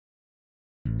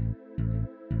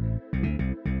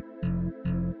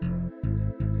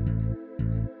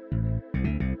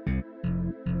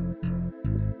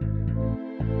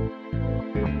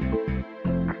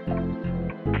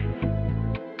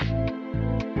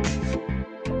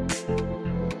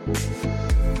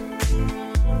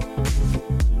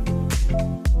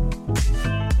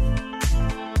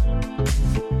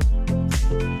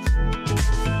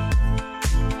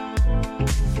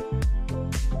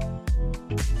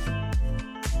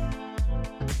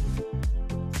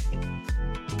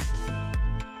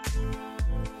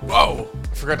Whoa!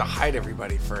 I forgot to hide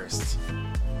everybody first.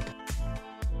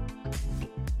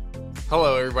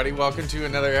 Hello, everybody. Welcome to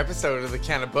another episode of the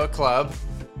Canna Book Club.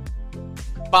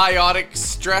 Biotic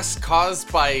stress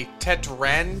caused by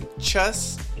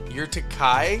Tetranchus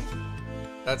urticae.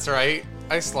 That's right.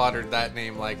 I slaughtered that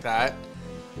name like that.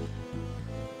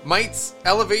 Mites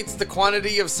elevates the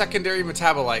quantity of secondary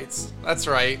metabolites. That's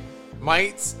right.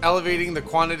 Mites elevating the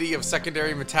quantity of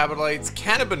secondary metabolites,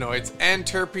 cannabinoids, and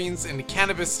terpenes in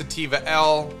cannabis sativa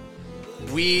L.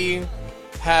 We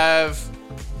have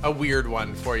a weird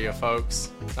one for you, folks.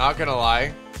 Not gonna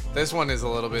lie. This one is a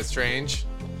little bit strange.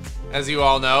 As you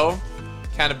all know,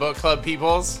 Canna Book Club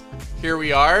peoples, here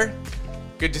we are.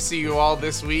 Good to see you all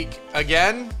this week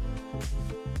again.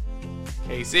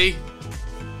 Casey,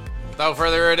 without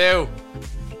further ado,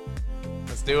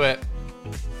 let's do it.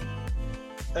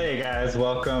 Hey guys,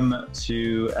 welcome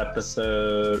to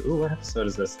episode, what episode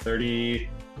is this?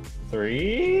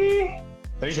 33?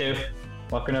 32.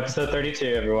 Welcome to episode 32,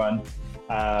 everyone.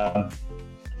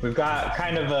 We've got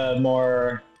kind of a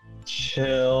more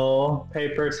chill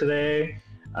paper today.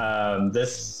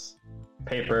 This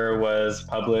paper was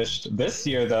published this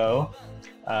year, though,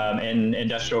 in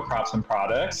Industrial Crops and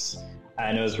Products,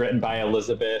 and it was written by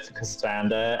Elizabeth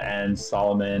Costanda and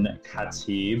Solomon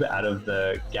Khatib out of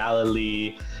the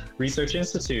Galilee Research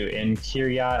Institute in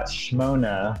Kiryat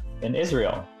Shmona in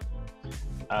Israel.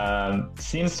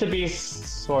 Seems to be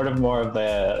sort of more of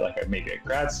maybe a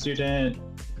grad student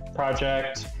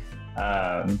project.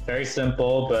 Very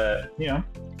simple, but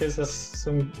gives us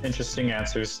some interesting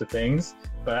answers to things.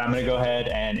 But I'm going to go ahead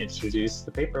and introduce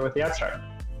the paper with the abstract.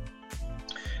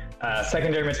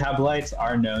 Secondary metabolites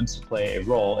are known to play a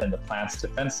role in the plant's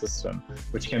defense system,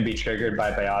 which can be triggered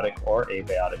by biotic or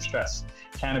abiotic stress.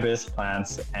 Cannabis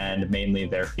plants, and mainly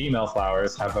their female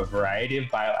flowers, have a variety of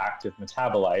bioactive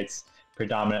metabolites,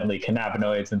 predominantly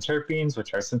cannabinoids and terpenes,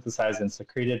 which are synthesized and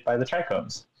secreted by the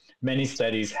trichomes. Many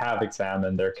studies have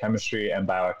examined their chemistry and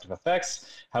bioactive effects.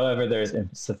 However, there is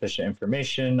insufficient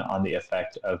information on the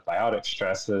effect of biotic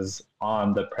stresses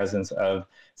on the presence of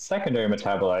secondary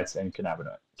metabolites in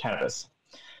cannabis.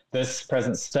 This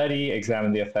present study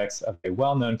examined the effects of a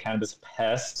well-known cannabis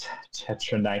pest,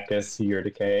 Tetranchus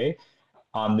urticae,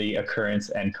 on the occurrence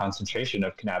and concentration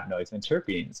of cannabinoids and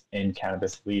terpenes in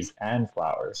cannabis leaves and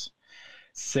flowers.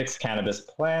 6 cannabis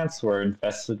plants were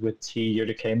infested with T.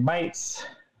 urticae mites.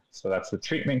 So that's the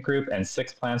treatment group, and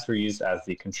 6 plants were used as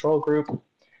the control group.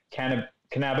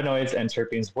 Cannabinoids and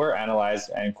terpenes were analyzed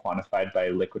and quantified by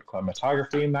liquid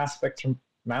chromatography, mass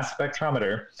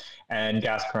spectrometer, and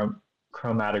gas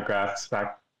chromatograph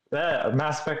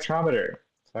mass spectrometer.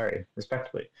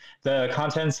 Respectively. The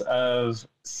contents of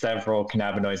several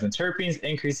cannabinoids and terpenes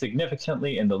increased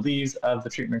significantly in the leaves of the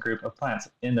treatment group of plants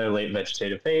in their late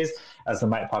vegetative phase as the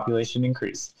mite population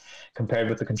increased, compared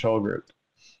with the control group.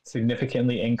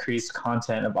 Significantly increased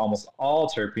content of almost all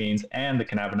terpenes and the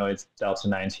cannabinoids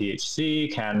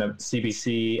delta-9-THC,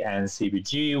 CBC, and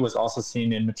CBG was also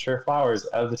seen in mature flowers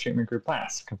of the treatment group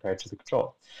plants compared to the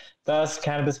control. Thus,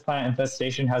 cannabis plant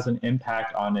infestation has an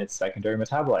impact on its secondary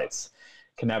metabolites,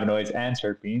 cannabinoids and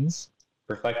terpenes,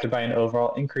 reflected by an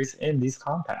overall increase in these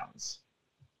compounds.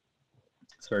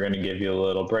 So we're going to give you a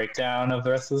little breakdown of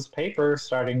the rest of this paper,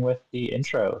 starting with the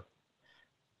intro.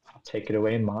 Take it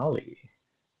away, Molly.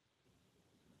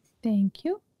 Thank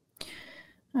you.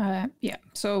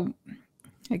 So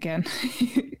again,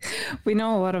 we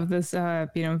know a lot of this,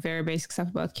 very basic stuff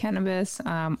about cannabis.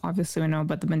 Obviously, we know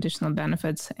about the medicinal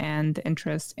benefits and the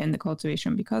interest in the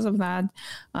cultivation because of that.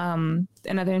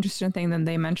 Another interesting thing that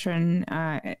they mention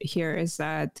here is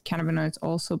that cannabinoids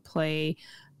also play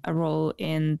a role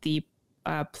in the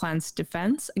plant's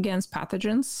defense against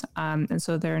pathogens. And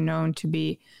so they're known to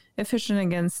be efficient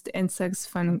against insects,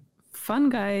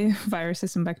 fungi,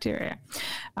 viruses, and bacteria.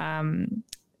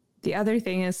 The other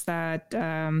thing is that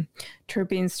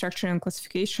terpene structure and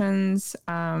classifications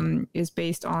is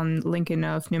based on linking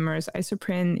of numerous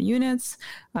isoprene units.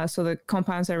 So the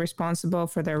compounds are responsible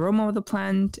for the aroma of the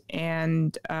plant,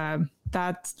 and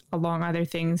that, along other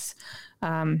things,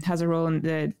 has a role in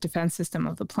the defense system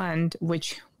of the plant,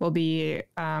 which will be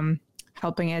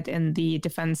helping it in the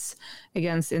defense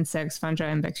against insects, fungi,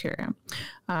 and bacteria.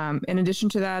 In addition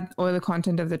to that, oily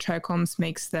content of the trichomes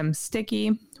makes them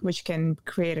sticky, which can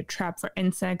create a trap for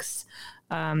insects.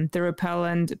 The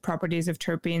repellent properties of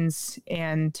terpenes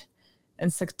and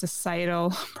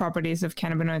insecticidal properties of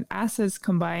cannabinoid acids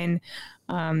combine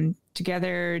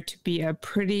together to be a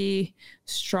pretty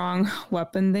strong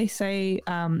weapon, they say,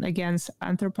 against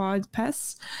arthropod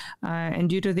pests. And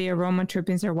due to the aroma,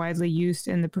 terpenes are widely used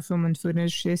in the perfume and food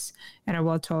industries and are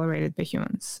well tolerated by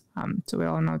humans. So we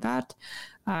all know that.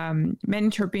 Many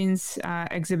terpenes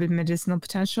exhibit medicinal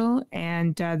potential,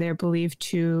 and they're believed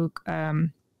to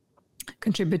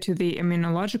contribute to the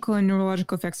immunological and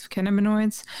neurological effects of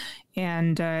cannabinoids.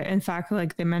 And in fact,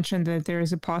 like they mentioned, that there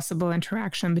is a possible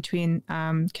interaction between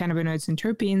cannabinoids and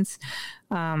terpenes,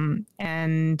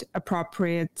 and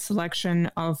appropriate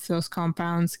selection of those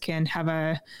compounds can have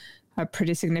a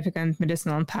pretty significant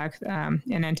medicinal impact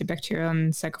in antibacterial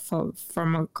and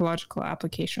psychopharmacological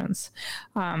applications.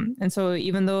 And so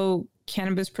even though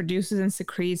cannabis produces and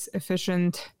secretes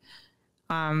efficient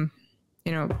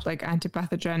like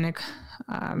antipathogenic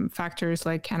factors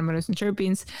like cannabinoids and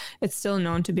terpenes, it's still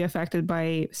known to be affected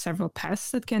by several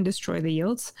pests that can destroy the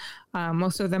yields.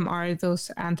 Most of them are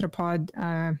those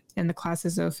arthropod in the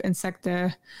classes of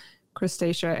Insecta,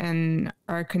 Crustacea, and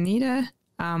Arachnida,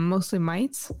 mostly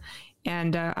mites,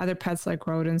 and other pests like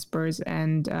rodents, birds,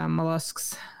 and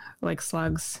mollusks like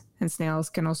slugs and snails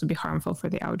can also be harmful for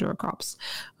the outdoor crops.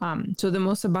 So the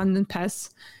most abundant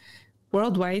pests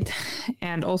worldwide,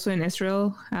 and also in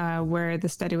Israel, where the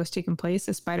study was taking place,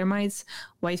 the spider mites,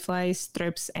 whiteflies,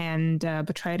 thrips, and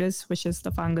botrytis, which is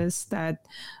the fungus that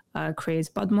creates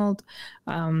bud mold.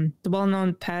 The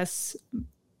well-known pests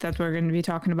that we're going to be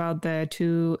talking about, the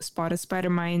two spotted spider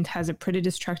mite, has a pretty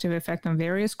destructive effect on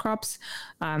various crops.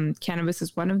 Cannabis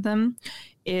is one of them.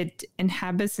 It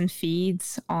inhabits and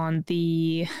feeds on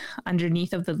the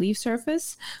underneath of the leaf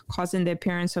surface, causing the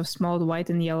appearance of small white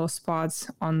and yellow spots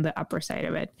on the upper side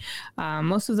of it.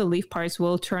 Most of the leaf parts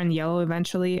will turn yellow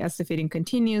eventually as the feeding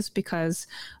continues, because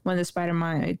when the spider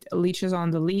mite leaches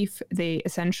on the leaf, they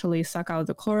essentially suck out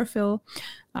the chlorophyll.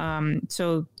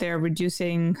 So they're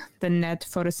reducing the net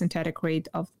photosynthetic rate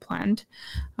of the plant,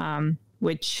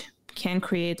 which can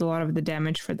create a lot of the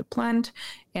damage for the plant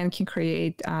and can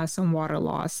create some water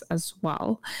loss as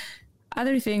well.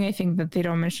 Other thing I think that they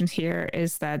don't mention here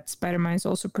is that spider mites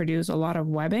also produce a lot of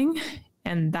webbing,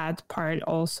 and that part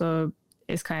also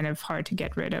is kind of hard to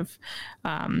get rid of.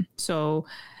 So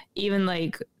even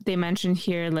like they mentioned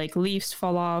here, like leaves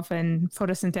fall off and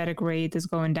photosynthetic rate is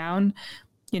going down.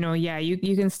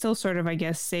 You can still sort of, I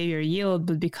guess, save your yield,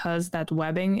 but because that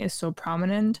webbing is so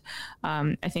prominent,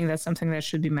 I think that's something that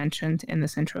should be mentioned in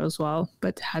this intro as well,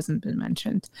 but hasn't been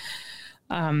mentioned.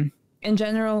 In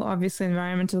general, obviously,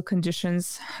 environmental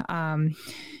conditions,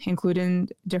 including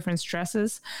different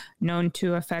stresses, known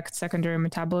to affect secondary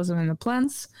metabolism in the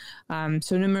plants.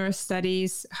 So numerous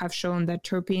studies have shown that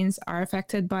terpenes are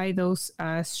affected by those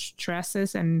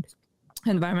stresses and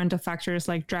environmental factors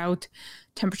like drought,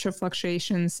 temperature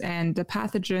fluctuations, and the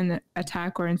pathogen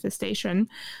attack or infestation,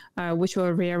 which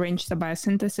will rearrange the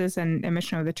biosynthesis and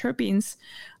emission of the terpenes.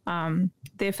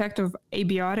 The effect of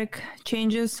abiotic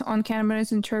changes on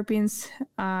cannabinoids and terpenes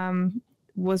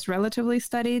was relatively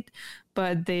studied,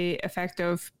 but the effect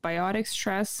of biotic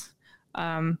stress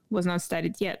was not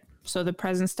studied yet. So the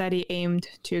present study aimed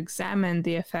to examine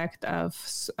the effect of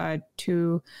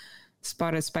two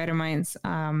spotted spider mites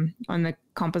on the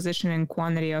composition and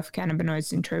quantity of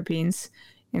cannabinoids and terpenes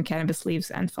in cannabis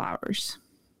leaves and flowers.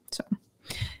 So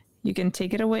you can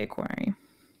take it away, Corey.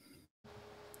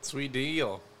 Sweet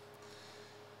deal.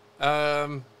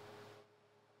 I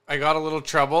got a little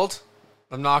troubled,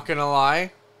 I'm not gonna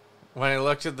lie, when I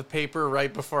looked at the paper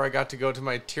right before I got to go to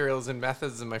my materials and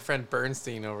methods, and my friend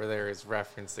Bernstein over there is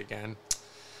referenced again.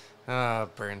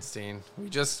 Bernstein, we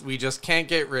just can't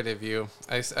get rid of you.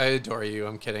 I adore you.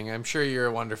 I'm kidding. I'm sure you're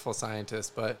a wonderful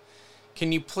scientist, but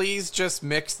can you please just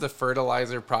mix the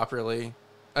fertilizer properly?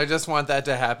 I just want that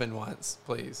to happen once,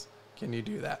 please. Can you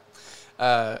do that?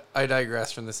 I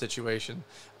digress from the situation.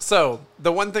 So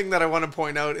the one thing that I want to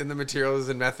point out in the materials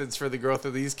and methods for the growth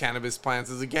of these cannabis plants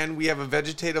is, again, we have a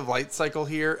vegetative light cycle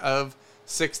here of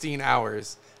 16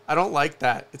 hours. I don't like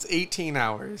that. It's 18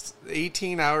 hours.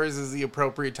 18 hours is the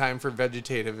appropriate time for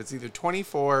vegetative. It's either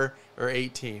 24 or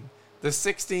 18. The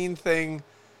 16 thing,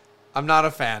 I'm not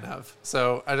a fan of.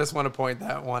 So I just want to point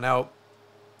that one out.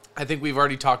 I think we've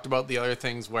already talked about the other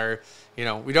things where, we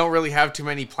don't really have too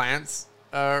many plants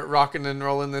rocking and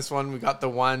rolling this one. We got the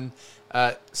one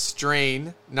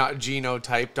strain, not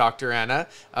genotype, Dr. Anna,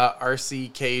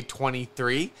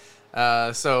 RCK23.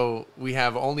 So we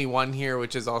have only one here,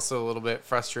 which is also a little bit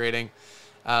frustrating.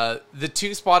 The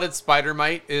two spotted spider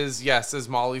mite is, yes, as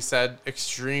Molly said,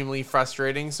 extremely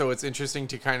frustrating. So it's interesting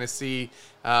to kind of see,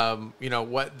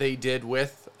 what they did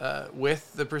with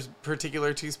with the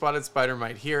particular two-spotted spider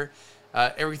mite here.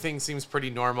 Everything seems pretty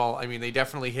normal. I mean, they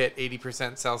definitely hit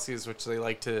 80% Celsius, which they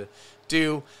like to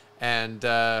do. And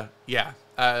I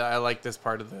like this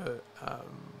part of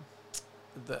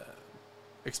the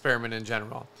experiment in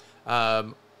general.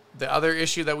 The other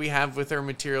issue that we have with their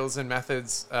materials and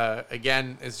methods,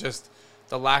 again, is just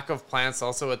the lack of plants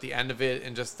also at the end of it,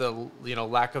 and just the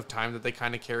lack of time that they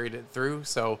kind of carried it through.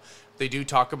 So they do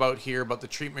talk about here about the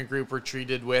treatment group were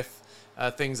treated with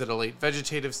things at a late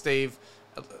vegetative stage,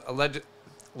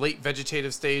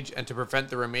 and to prevent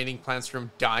the remaining plants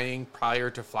from dying prior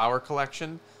to flower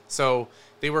collection. So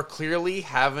they were clearly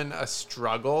having a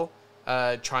struggle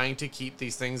trying to keep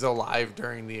these things alive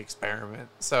during the experiment.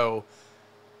 So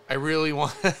I really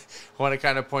want to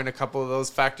kind of point a couple of those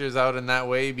factors out in that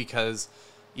way, because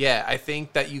I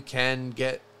think that you can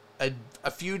get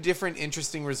a few different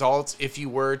interesting results if you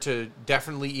were to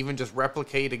definitely even just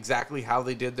replicate exactly how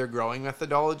they did their growing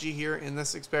methodology here in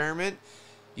this experiment.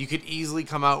 You could easily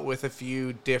come out with a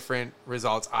few different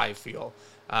results, I feel,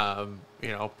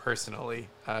 personally,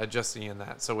 just seeing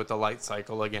that. So with the light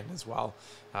cycle again as well,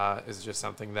 is just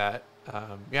something that,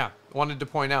 wanted to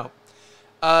point out.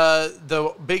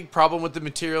 The big problem with the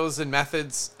materials and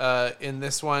methods in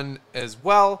this one as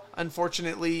well,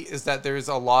 unfortunately, is that there's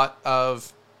a lot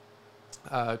of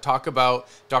talk about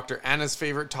Dr. Anna's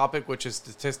favorite topic, which is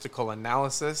statistical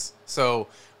analysis. So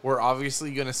we're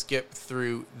obviously going to skip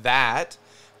through that.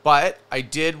 But I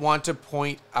did want to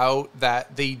point out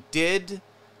that they did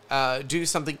do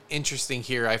something interesting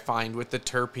here, I find, with the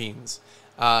terpenes,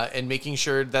 and making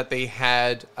sure that they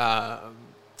had an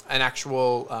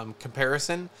actual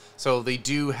comparison. So they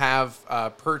do have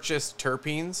purchased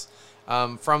terpenes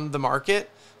from the market.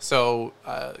 So,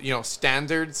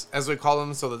 standards, as we call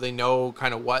them, so that they know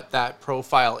kind of what that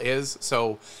profile is.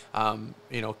 So,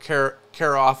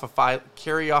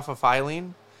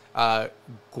 caryophyllene,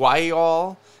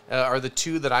 guaiol, are the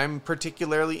two that I'm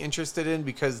particularly interested in,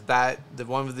 because the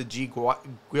one with the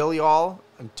guaiol,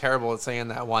 I'm terrible at saying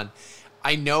that one.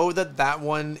 I know that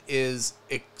one is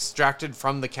extracted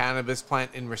from the cannabis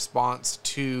plant in response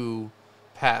to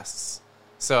pests.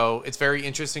 So it's very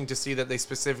interesting to see that they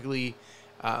specifically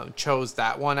chose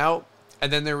that one out.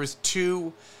 And then there was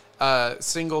two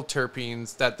single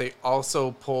terpenes that they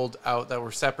also pulled out that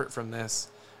were separate from this.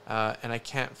 And I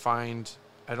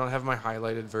don't have my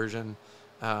highlighted version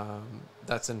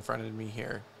that's in front of me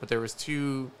here. But there was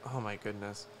two, oh my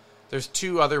goodness. There's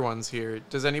two other ones here.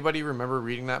 Does anybody remember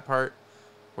reading that part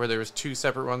where there was two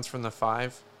separate ones from the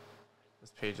 5?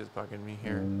 This page is bugging me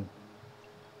here.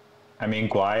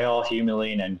 Guaiol,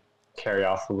 humulene, and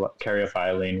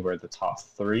caryophyllene were the top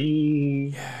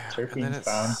 3 terpenes and then it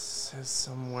found. Says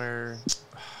somewhere.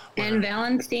 And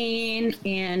valentine,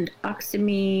 and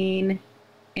oxamine,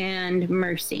 and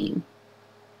myrcene.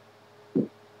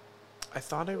 I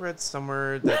thought I read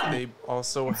somewhere that they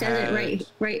also it says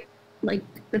it right, like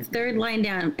the third line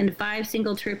down. And 5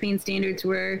 single terpene standards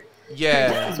were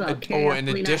as well. An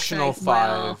additional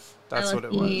 5. That's what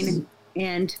it was.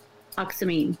 And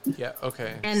oxamine. Yeah.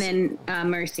 Okay. And then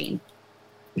myrcene.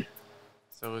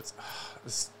 So it's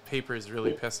this paper is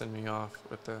really pissing me off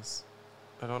with this.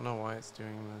 I don't know why it's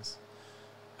doing this.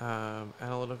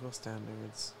 Analytical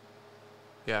standards.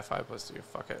 Yeah, 5+2.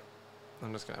 Fuck it.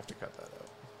 I'm just gonna have to cut that out.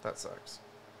 That sucks.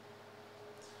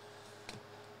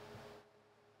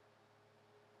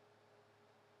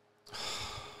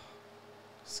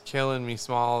 It's killing me,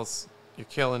 Smalls. You're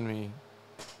killing me.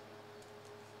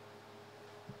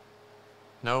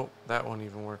 Nope, that won't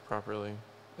even work properly.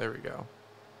 There we go.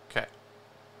 Okay.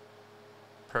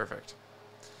 Perfect.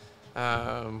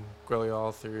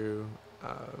 Guaiol through.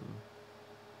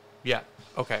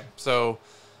 Okay. So,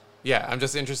 I'm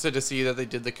just interested to see that they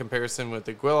did the comparison with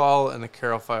the guaiol and the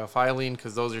caryophyllene,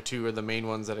 because those are two of the main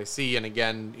ones that I see. And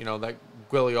again, that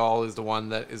guaiol is the one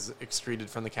that is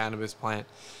excreted from the cannabis plant,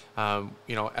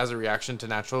 as a reaction to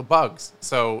natural bugs.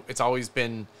 So it's always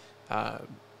been,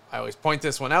 I always point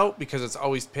this one out because it's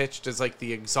always pitched as like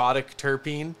the exotic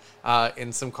terpene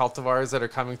in some cultivars that are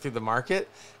coming through the market.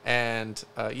 And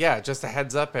just a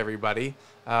heads up, everybody,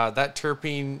 that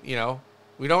terpene,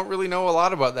 we don't really know a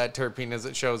lot about that terpene as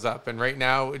it shows up. And right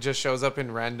now it just shows up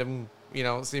in random,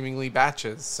 seemingly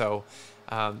batches. So,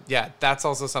 that's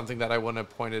also something that I want to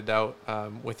point it out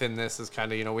within this is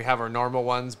kind of, we have our normal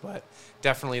ones, but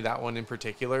definitely that one in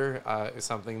particular is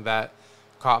something that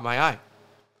caught my eye.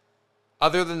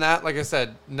 Other than that, like I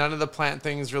said, none of the plant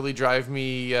things really drive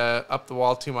me up the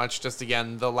wall too much. Just,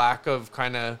 again, the lack of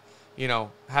kind of,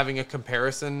 having a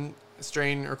comparison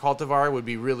strain or cultivar would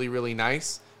be really, really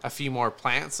nice. A few more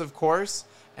plants, of course.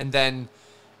 And then,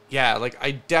 yeah, like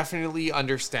I definitely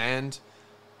understand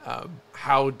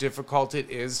how difficult it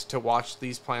is to watch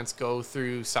these plants go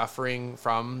through suffering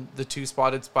from the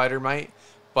two-spotted spider mite.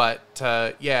 But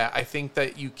yeah, I think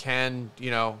that you can,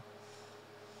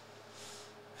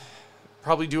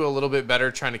 probably do a little bit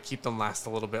better trying to keep them last a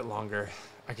little bit longer,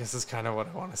 I guess is kind of what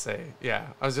I want to say. Yeah,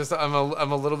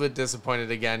 I'm a little bit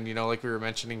disappointed again, like we were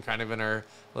mentioning kind of in our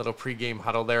little pregame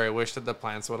huddle there. I wish that the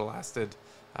plants would have lasted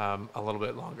a little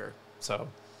bit longer. So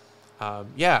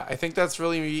yeah, I think that's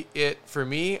really it for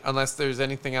me, unless there's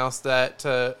anything else that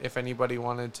if anybody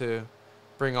wanted to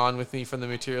bring on with me from the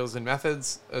materials and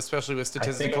methods, especially with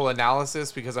statistical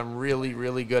analysis, because I'm really,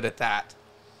 really good at that.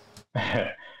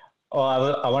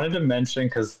 Well, I wanted to mention,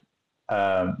 because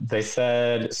they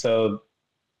said, so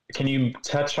can you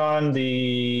touch on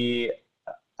the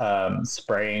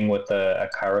spraying with the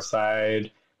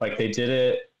acaricide? Like they did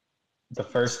it the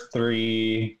first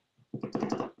 3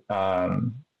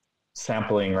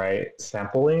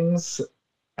 samplings,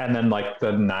 and then like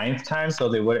the 9th time so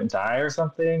they wouldn't die or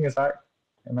something. Is that,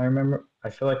 and I remember, I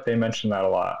feel like they mentioned that a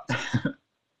lot.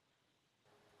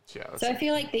 Yeah, so I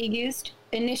feel like they used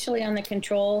initially on the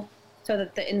control so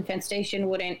that the infestation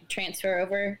wouldn't transfer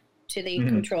over to the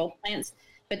control plants.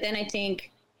 But then I think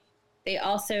they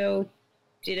also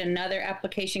did another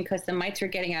application because the mites were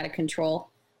getting out of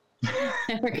control.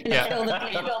 We're going to kill the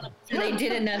plant. So they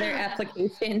did another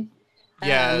application.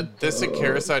 Yeah, this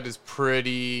acaricide is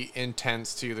pretty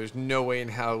intense too. There's no way in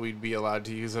hell we'd be allowed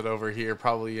to use it over here,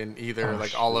 probably in either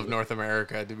all of North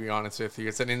America, to be honest with you.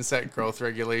 It's an insect growth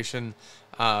regulation.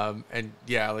 And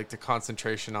yeah, like the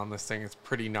concentration on this thing is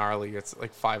pretty gnarly. It's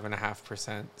like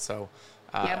 5.5%. So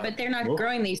yeah, but they're not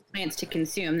growing these plants to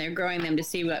consume. They're growing them to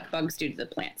see what bugs do to the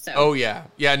plant. So. Oh, yeah.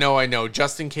 Yeah, no, I know.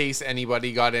 Just in case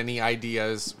anybody got any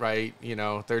ideas, right?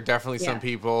 There are definitely some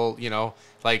people,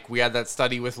 like we had that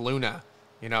study with Luna.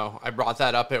 I brought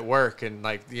that up at work, and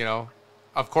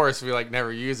of course we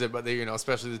never use it, but they,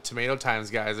 especially the Tomato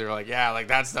Times guys, they were like, yeah, like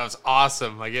that stuff's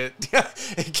awesome. Like it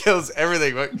kills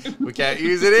everything, but we can't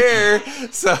use it here.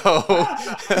 So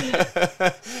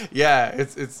yeah,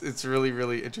 it's really,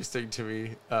 really interesting to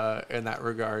me in that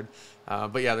regard.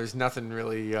 But yeah, there's nothing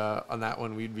really on that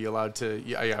one we'd be allowed to.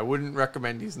 Yeah, I wouldn't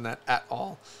recommend using that at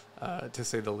all, to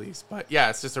say the least. But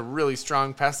yeah, it's just a really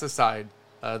strong pesticide.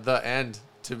 The end.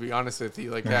 To be honest with you,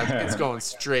 like that, it's going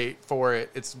straight for it.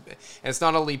 It's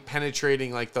not only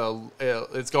penetrating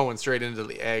it's going straight into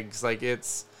the eggs. Like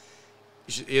it's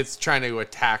trying to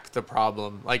attack the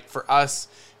problem. Like for us,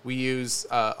 we use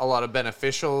a lot of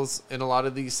beneficials in a lot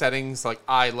of these settings. Like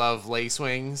I love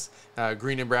lacewings,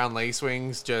 green and brown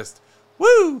lacewings. Just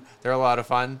woo, they're a lot of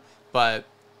fun. But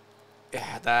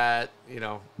yeah,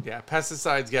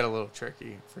 pesticides get a little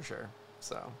tricky for sure.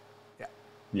 So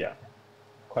yeah,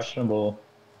 questionable.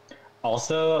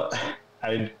 Also,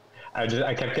 I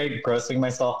kept grossing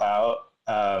myself out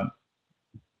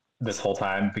this whole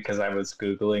time because I was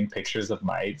Googling pictures of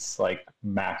mites, like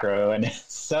macro, and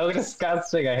it's so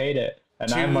disgusting. I hate it.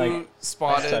 And I'm like,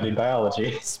 I studied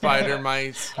biology. Spider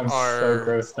mites I'm so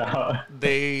grossed out.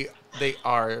 They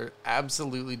are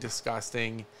absolutely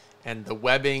disgusting, and the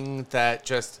webbing that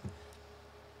just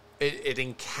it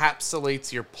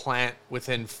encapsulates your plant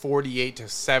within 48 to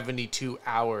 72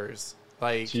 hours.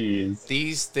 Like, jeez.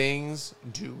 These things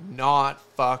do not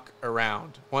fuck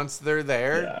around. Once they're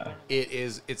there,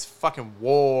 it's fucking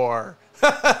war.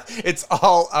 It's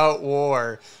all out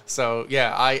war. So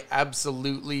yeah, I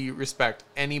absolutely respect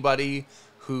anybody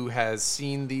who has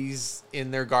seen these in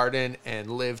their garden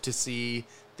and lived to see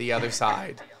the other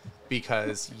side,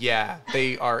 because yeah,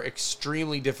 they are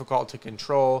extremely difficult to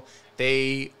control.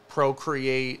 They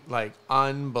procreate like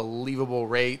unbelievable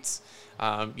rates.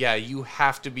 You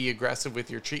have to be aggressive with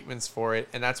your treatments for it,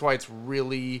 and that's why it's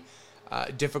really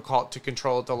difficult to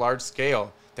control at the large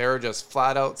scale. There are just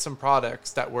flat out some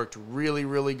products that worked really,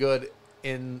 really good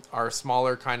in our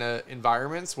smaller kind of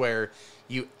environments where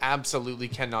you absolutely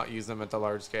cannot use them at the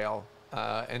large scale.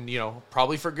 And,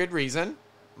 probably for good reason,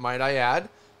 might I add,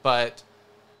 but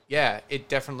yeah, it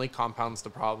definitely compounds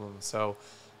the problem. So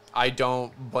I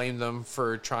don't blame them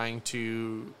for trying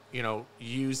to,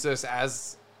 use this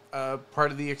as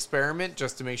part of the experiment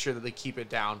just to make sure that they keep it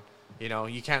down.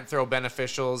 You can't throw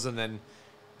beneficials and then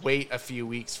wait a few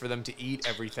weeks for them to eat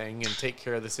everything and take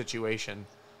care of the situation.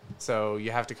 So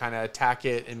you have to kind of attack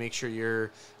it and make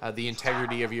sure the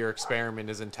integrity of your experiment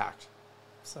is intact.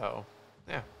 So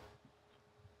yeah,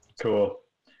 cool.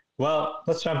 Well,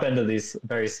 let's jump into these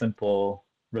very simple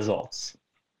results.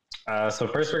 So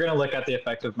first we're going to look at the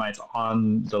effect of mites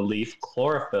on the leaf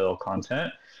chlorophyll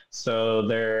content. So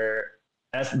they're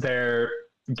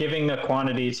giving a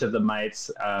quantity to the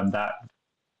mites that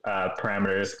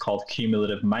parameters called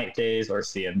cumulative mite days, or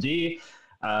CMD.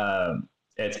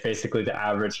 It's basically the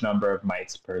average number of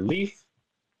mites per leaf.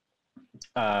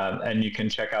 And you can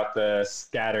check out the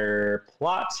scatter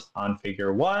plot on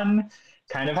figure 1.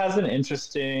 Kind of has an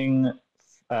interesting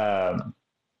pattern.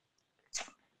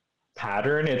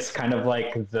 It's kind of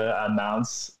like the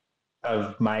amounts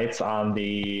of mites on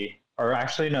the, or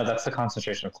actually, no, that's the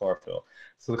concentration of chlorophyll.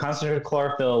 So the concentration of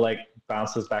chlorophyll like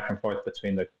bounces back and forth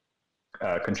between the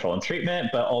control and treatment,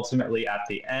 but ultimately at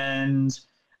the end,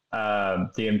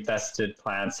 the infested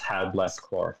plants had less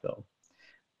chlorophyll.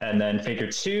 And then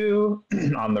figure 2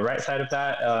 on the right side of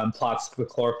that plots the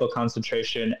chlorophyll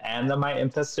concentration and the mite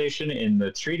infestation in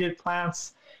the treated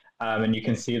plants. And you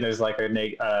can see there's like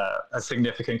a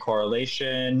significant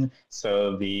correlation.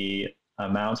 So the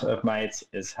amount of mites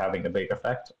is having a big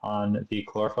effect on the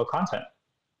chlorophyll content.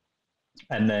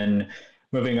 And then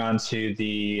moving on to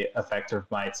the effect of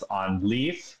mites on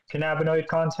leaf cannabinoid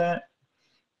content.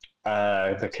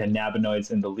 The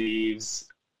cannabinoids in the leaves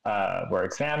were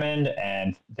examined,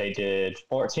 and they did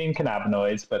 14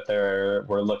 cannabinoids, but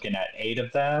we're looking at 8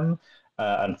 of them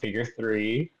on figure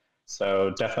 3.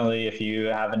 So definitely, if you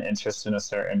have an interest in a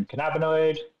certain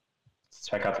cannabinoid,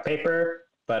 check out the paper.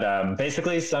 But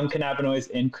basically, some cannabinoids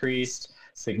increased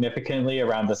significantly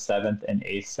around the 7th and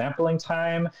 8th sampling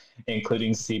time,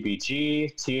 including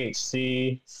CBG,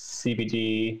 THC,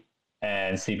 CBD,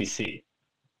 and CBC.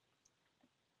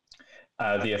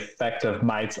 The effect of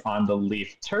mites on the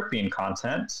leaf terpene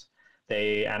content.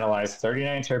 They analyzed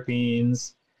 39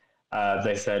 terpenes.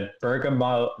 They said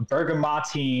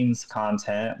bergamotine's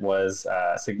content was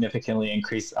significantly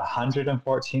increased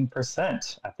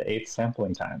 114% at the 8th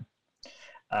sampling time.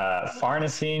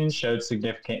 Farnesene showed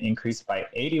significant increase by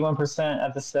 81%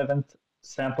 at the 7th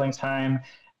sampling time.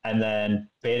 And then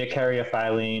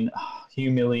beta-caryophyllene,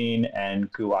 humulene, and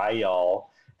guaiol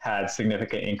had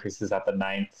significant increases at the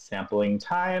 9th sampling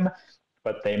time,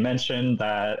 but they mentioned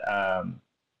that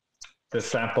the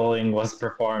sampling was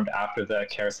performed after the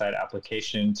Caricide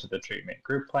application to the treatment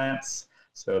group plants.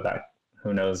 So that,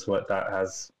 who knows what that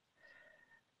has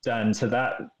done to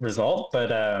that result.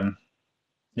 But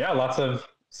yeah, lots of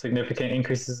significant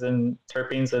increases in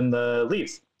terpenes in the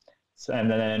leaves. So, and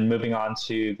then moving on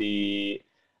to the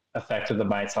effect of the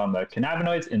mites on the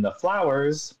cannabinoids in the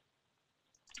flowers.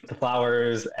 The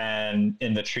flowers and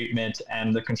in the treatment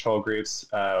and the control groups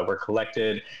were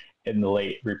collected in the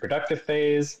late reproductive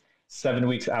phase, 7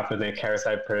 weeks after the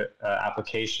Caricide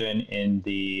application in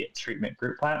the treatment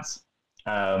group plants.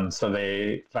 So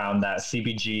they found that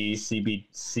CBG,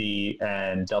 CBC,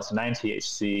 and delta-9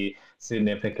 THC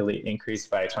significantly increased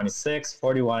by 26,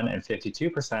 41, and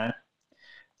 52%.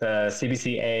 The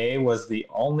CBCA was the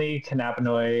only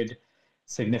cannabinoid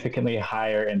significantly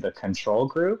higher in the control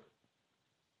group,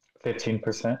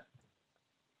 15%.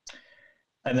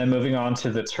 And then moving on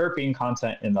to the terpene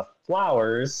content in the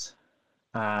flowers,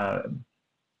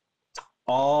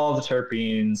 all the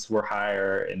terpenes were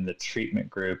higher in the treatment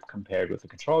group compared with the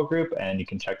control group, and you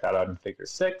can check that out in figure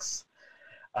 6.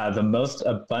 The most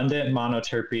abundant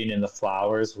monoterpene in the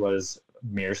flowers was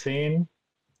myrcene,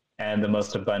 and the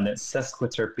most abundant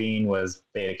sesquiterpene was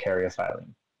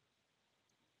beta-caryophyllene.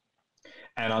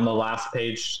 And on the last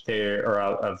page there, or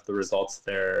of the results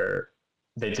there,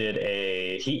 they did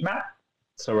a heat map.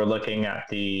 So we're looking at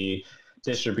the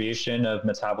distribution of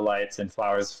metabolites in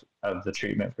flowers of the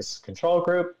treatment versus control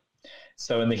group.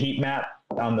 So in the heat map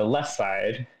on the left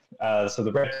side, so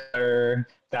the red color,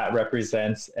 that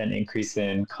represents an increase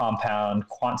in compound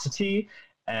quantity,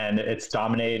 and it's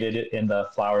dominated in the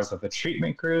flowers of the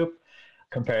treatment group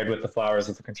compared with the flowers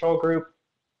of the control group.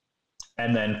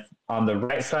 And then on the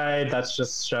right side, that's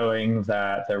just showing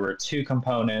that there were 2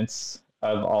 components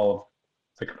of all of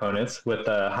the components with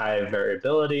a high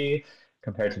variability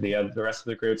compared to the rest of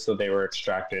the group. So they were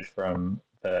extracted from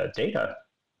the data.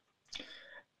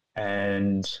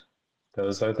 And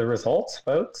those are the results,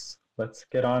 folks. Let's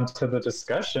get on to the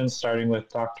discussion, starting with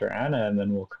Dr. Anna, and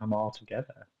then we'll come all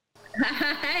together.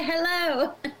 Hi,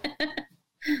 hello.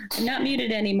 I'm not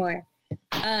muted anymore.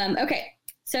 Okay,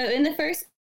 so in the first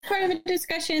part of the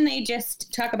discussion, they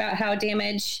just talk about how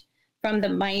damage from the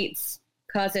mites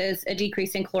causes a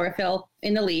decrease in chlorophyll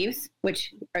in the leaves,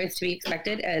 which is to be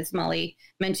expected, as Molly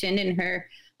mentioned in her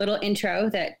little intro,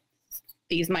 that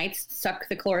these mites suck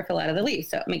the chlorophyll out of the leaves.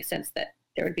 So it makes sense that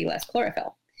there would be less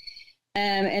chlorophyll.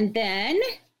 And then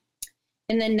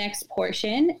in the next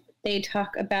portion, they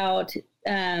talk about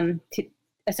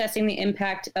assessing the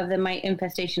impact of the mite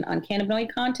infestation on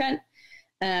cannabinoid content.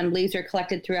 Leaves are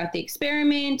collected throughout the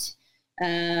experiment.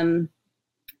 There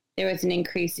was an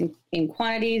increase in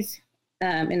quantities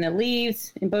in the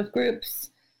leaves in both groups.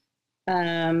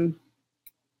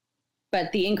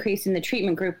 but the increase in the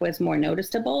treatment group was more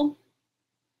noticeable.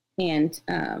 And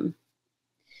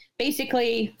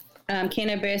basically,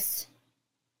 cannabis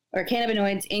or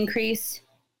cannabinoids increase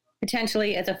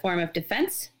potentially as a form of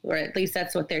defense, or at least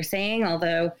that's what they're saying.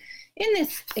 Although in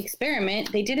this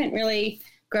experiment, they didn't really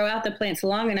grow out the plants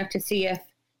long enough to see if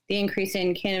the increase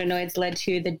in cannabinoids led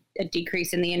to a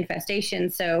decrease in the infestation.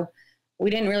 So we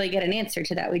didn't really get an answer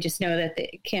to that. We just know that the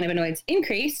cannabinoids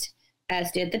increased,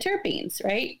 as did the terpenes,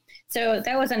 right? So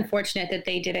that was unfortunate that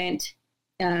they didn't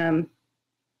or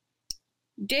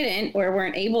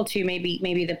weren't able to.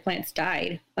 Maybe the plants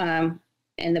died, and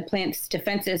the plant's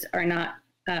defenses are not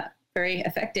very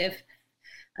effective.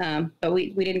 But we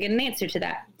didn't get an answer to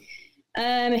that.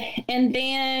 And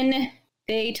then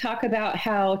they talk about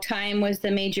how time was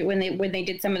the major, when they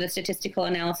did some of the statistical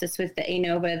analysis with the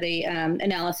ANOVA, the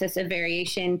analysis of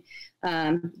variation,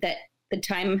 that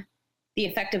the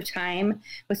effective time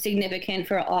was significant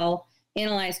for all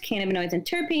analyzed cannabinoids and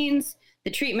terpenes.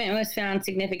 The treatment was found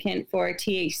significant for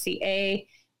THCA,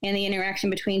 and the interaction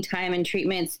between time and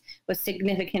treatments was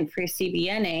significant for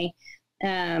CBNA.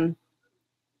 And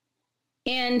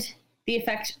the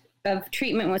effect of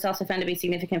treatment was also found to be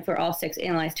significant for all 6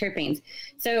 analyzed terpenes.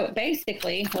 So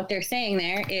basically, what they're saying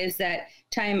there is that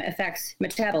time affects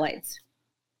metabolites.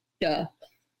 Duh.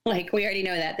 Like, we already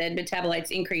know that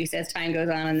metabolites increase as time goes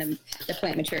on and the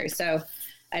plant matures. So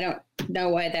I don't know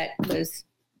why that was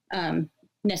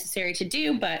necessary to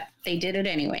do, but they did it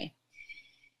anyway.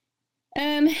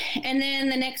 And then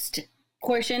the next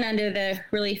portion, under the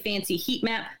really fancy heat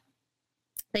map,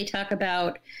 they talk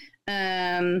about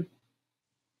the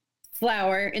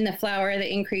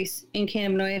increase in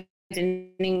cannabinoids and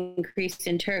increase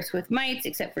in terps with mites,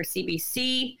 except for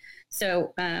CBC.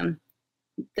 So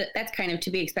that's kind of to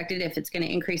be expected. If it's going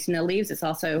to increase in the leaves, it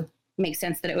also makes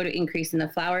sense that it would increase in the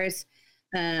flowers.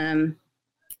 And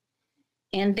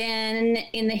then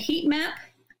in the heat map,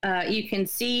 you can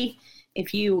see,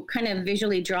 if you kind of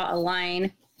visually draw a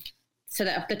line, so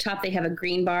that up the top they have a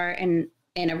green bar and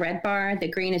a red bar. The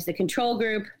green is the control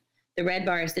group. The red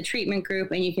bar is the treatment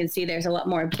group, and you can see there's a lot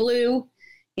more blue,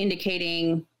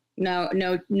 indicating no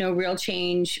real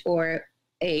change or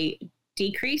a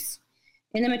decrease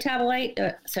in the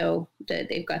metabolite. So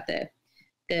they've got the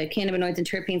cannabinoids and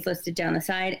terpenes listed down the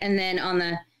side, and then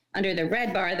under the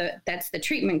red bar, that's the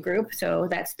treatment group. So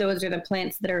those are the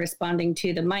plants that are responding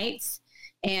to the mites,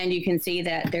 and you can see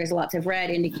that there's lots of red,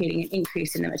 indicating an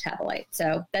increase in the metabolite.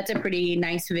 So that's a pretty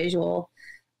nice visual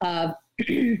of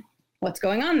what's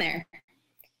going on there.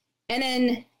 And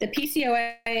then the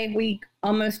PCOA, we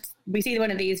see one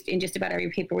of these in just about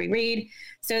every paper we read.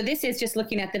 So this is just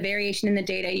looking at the variation in the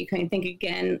data. You can think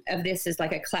again of this as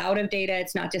like a cloud of data.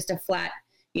 It's not just a flat,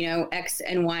 X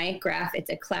and Y graph. It's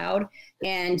a cloud,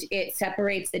 and it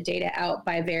separates the data out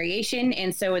by variation.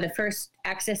 And so the first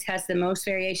axis has the most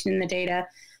variation in the data.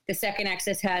 The second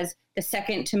axis has the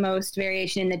second to most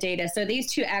variation in the data. So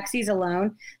these two axes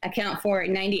alone account for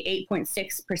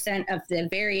 98.6% of the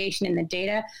variation in the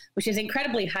data, which is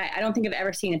incredibly high. I don't think I've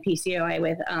ever seen a PCOA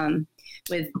with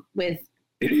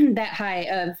that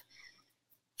high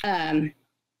of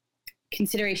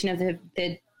consideration of the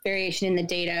variation in the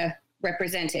data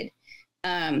represented.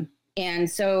 And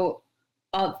so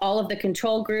all of the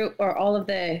control group, or all of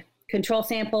the control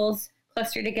samples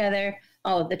cluster together,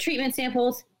 all of the treatment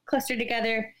samples clustered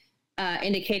together,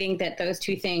 indicating that those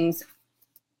two things,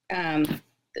 the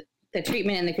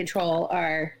treatment and the control,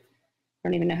 I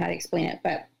don't even know how to explain it,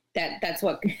 but that's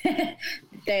what that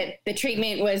the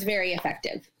treatment was very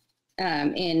effective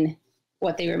in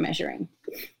what they were measuring.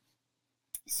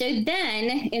 So then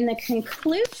in the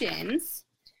conclusions,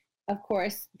 of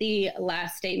course, the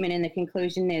last statement in the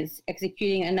conclusion is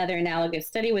executing another analogous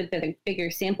study with a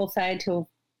bigger sample size to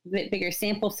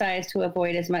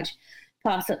avoid as much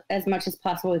as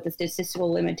possible with the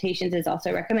statistical limitations is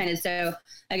also recommended. So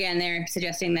again, they're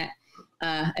suggesting that,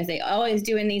 as they always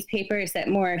do in these papers, that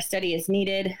more study is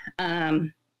needed.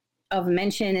 Of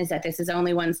mention is that this is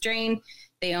only one strain.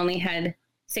 They only had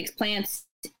 6 plants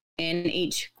in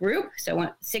each group. So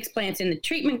 6 plants in the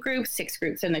treatment group, 6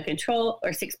 groups in the control,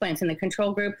 or 6 plants in the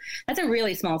control group. That's a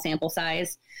really small sample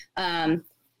size. And,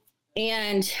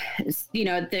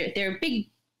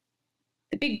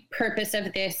 the big purpose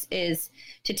of this is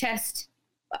to test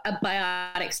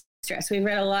abiotic stress. We've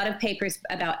read a lot of papers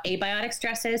about abiotic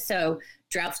stresses, so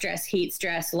drought stress, heat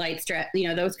stress, light stress,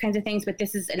 those kinds of things. But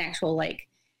this is an actual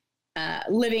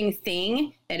living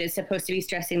thing that is supposed to be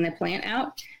stressing the plant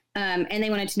out. And they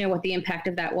wanted to know what the impact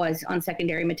of that was on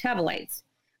secondary metabolites.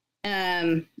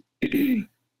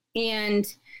 And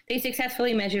they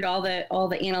successfully measured all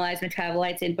the analyzed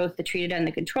metabolites in both the treated and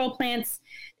the control plants.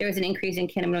 There was an increase in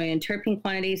cannabinoid and terpene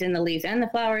quantities in the leaves and the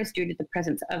flowers due to the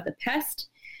presence of the pest,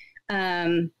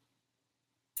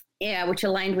 which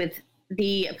aligned with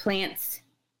the plants,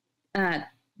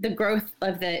 the growth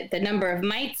of the number of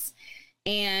mites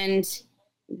and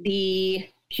the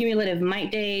cumulative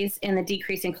mite days and the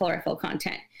decrease in chlorophyll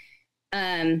content.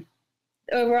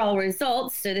 Overall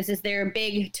results, so this is their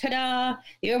big ta-da,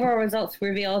 the overall results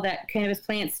reveal that cannabis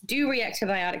plants do react to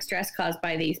biotic stress caused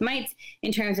by these mites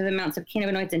in terms of amounts of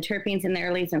cannabinoids and terpenes in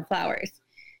their leaves and flowers.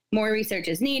 More research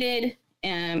is needed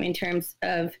in terms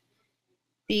of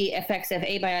the effects of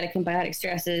abiotic and biotic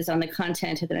stresses on the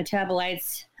content of the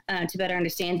metabolites to better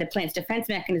understand the plant's defense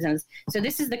mechanisms. So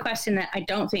this is the question that I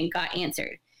don't think got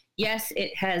answered. Yes,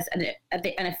 it has an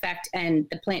effect, and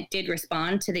the plant did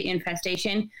respond to the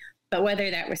infestation, but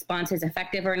whether that response is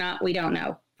effective or not, we don't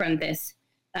know from this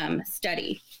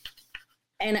study.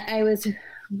 And I was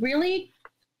really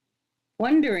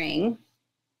wondering,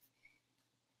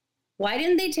 why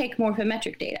didn't they take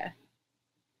morphometric data?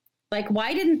 Like,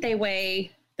 why didn't they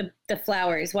weigh the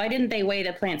flowers? Why didn't they weigh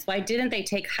the plants? Why didn't they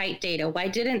take height data? Why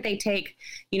didn't they take,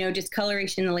 just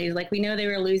coloration in the leaves? Like, we know they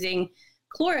were losing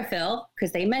chlorophyll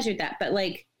because they measured that, but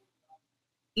like,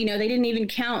 they didn't even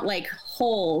count like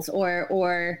holes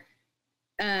or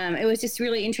it was just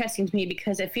really interesting to me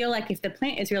because I feel like if the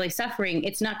plant is really suffering,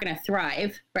 it's not going to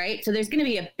thrive, right? So there's going to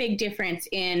be a big difference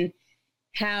in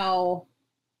how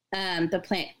the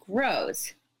plant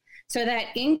grows. So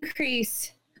that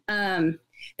increase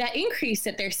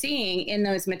that they're seeing in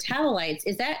those metabolites,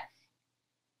 is that,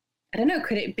 I don't know,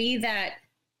 could it be that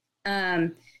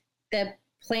the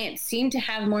plant seemed to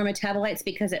have more metabolites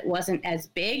because it wasn't as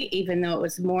big, even though it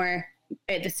was more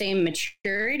at the same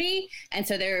maturity? And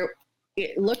so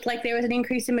it looked like there was an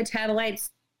increase in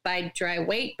metabolites by dry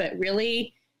weight, but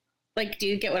really, like, do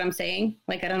you get what I'm saying?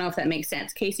 Like, I don't know if that makes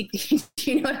sense. Casey,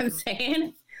 do you know what I'm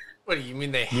saying? What do you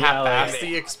mean they half-assed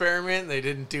the experiment? They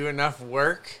didn't do enough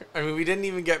work? I mean, we didn't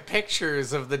even get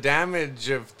pictures of the damage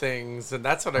of things, and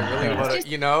that's what I really want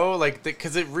to,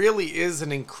 because it really is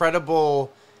an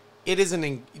incredible...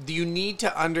 you need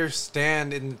to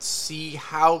understand and see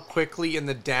how quickly and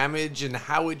the damage and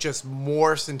how it just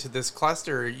morphs into this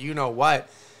cluster,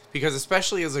 because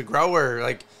especially as a grower,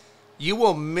 like, you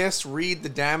will misread the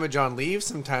damage on leaves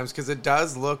sometimes because it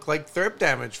does look like thrip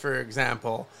damage, for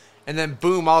example. And then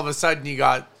boom, all of a sudden you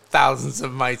got thousands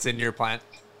of mites in your plant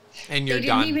and you're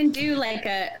done. They didn't even do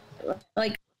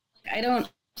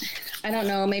I don't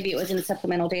know, maybe it was in the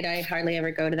supplemental data. I hardly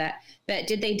ever go to that. But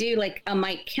did they do like a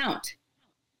mite count?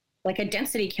 Like a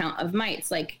density count of mites?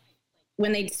 Like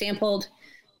when they sampled,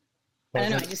 I don't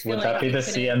know. I just feel would that be the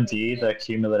CMD, the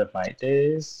cumulative mite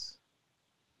days?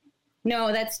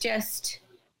 No, that's just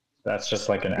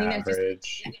like an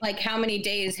average. Like how many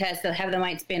days have the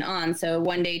mites been on? So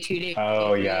 1 day, 2 days.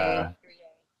 Oh, yeah.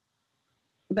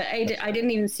 But I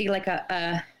didn't even see like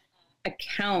a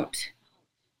count.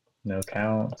 No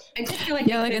count. I just feel like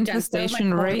like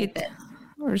infestation rate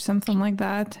or something like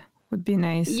that would be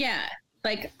nice. Yeah,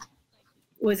 like,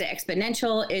 was it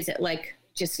exponential? Is it like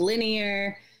just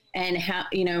linear? And how,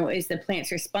 is the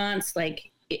plant's response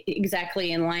like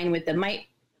exactly in line with the mite,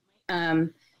 the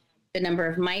number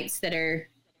of mites that are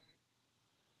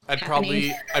I'd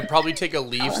probably take a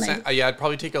leaf. I'd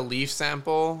probably take a leaf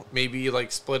sample. Maybe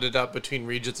like split it up between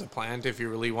regions of plant if you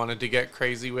really wanted to get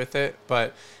crazy with it.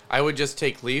 But I would just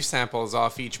take leaf samples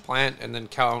off each plant and then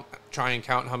try and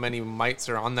count how many mites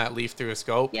are on that leaf through a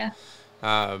scope. Yeah.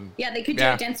 They could do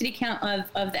a density count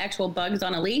of the actual bugs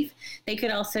on a leaf. They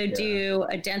could also do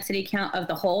a density count of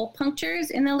the hole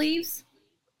punctures in the leaves.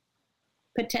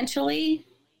 Potentially.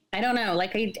 I don't know.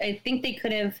 Like, I think they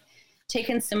could have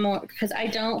taken some more, because I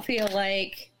don't feel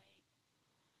like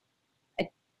I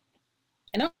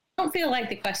don't feel like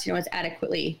the question was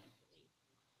adequately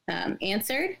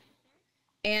answered.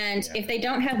 And if they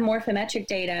don't have morphometric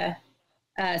data,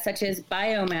 such as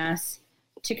biomass,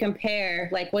 to compare,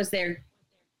 like, was there,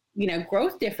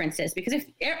 growth differences? Because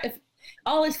if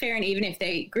all is fair and even, if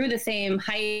they grew the same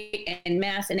height and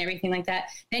mass and everything like that,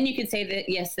 then you could say that,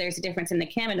 yes, there's a difference in the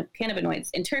cannabinoids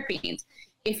and terpenes.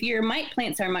 If your mite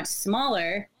plants are much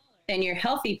smaller than your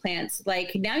healthy plants,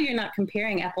 like, now you're not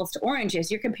comparing apples to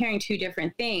oranges, you're comparing two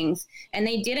different things. And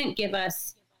they didn't give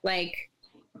us like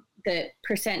the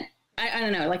percent. I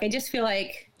don't know. Like, I just feel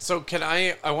like. So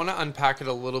I want to unpack it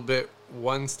a little bit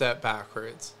one step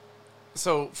backwards.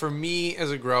 So for me as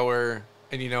a grower,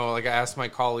 and, like, I ask my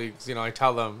colleagues, I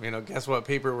tell them, guess what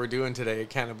paper we're doing today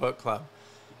at Canada Book Club?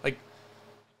 Like,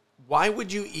 why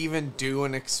would you even do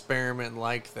an experiment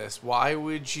like this? Why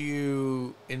would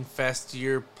you infest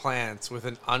your plants with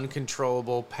an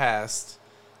uncontrollable pest?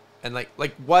 And like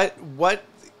what?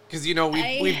 Because, you know,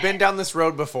 we've been down this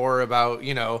road before about,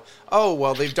 you know, oh,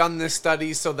 well, they've done this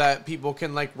study so that people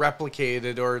can, like, replicate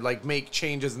it or, like, make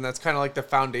changes, and that's kind of like the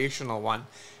foundational one.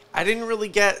 I didn't really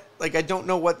get, like, I don't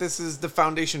know what this is the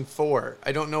foundation for.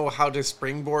 I don't know how to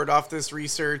springboard off this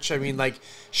research. I mean, like,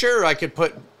 sure, I could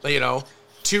put, you know,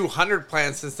 200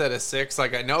 plants instead of 6.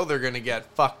 Like, I know they're going to get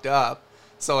fucked up.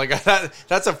 So, like,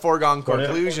 that's a foregone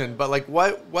conclusion. But, like,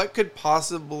 what could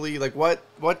possibly, like,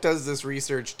 what does this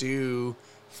research do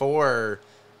for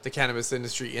the cannabis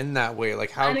industry in that way?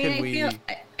 Like, how can we...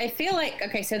 I feel like,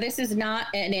 okay, so this is not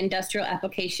an industrial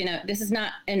application. This is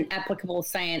not an applicable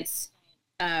science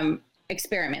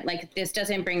experiment. Like, this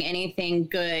doesn't bring anything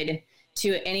good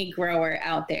to any grower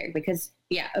out there because,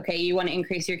 yeah, okay, you want to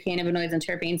increase your cannabinoids and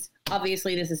terpenes.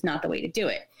 Obviously, this is not the way to do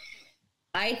it.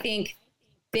 I think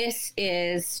this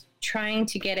is trying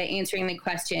to get at answering the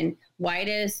question, why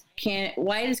does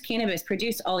cannabis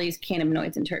produce all these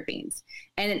cannabinoids and terpenes?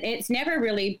 And it's never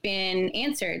really been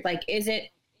answered. Like, is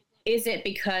it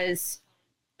because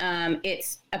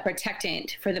it's a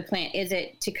protectant for the plant? Is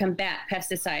it to combat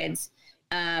pesticides?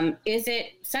 Is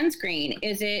it sunscreen?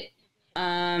 Is it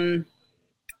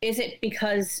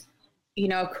because, you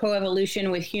know,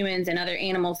 coevolution with humans and other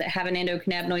animals that have an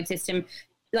endocannabinoid system?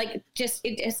 Like, it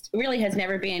just really has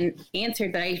never been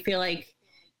answered, but I feel like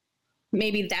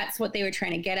maybe that's what they were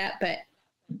trying to get at, but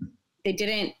they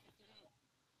didn't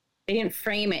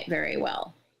frame it very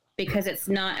well because it's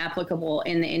not applicable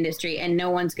in the industry and no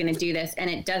one's going to do this. And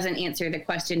it doesn't answer the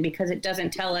question because it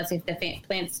doesn't tell us if the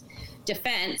plant's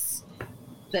defense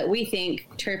that we think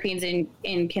terpenes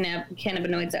and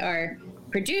cannabinoids are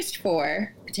produced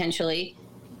for, potentially,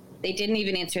 they didn't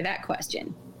even answer that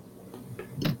question.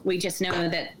 We just know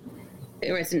that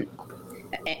there wasn't,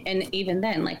 and even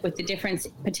then, like with the difference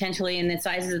potentially in the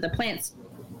sizes of the plants,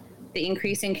 the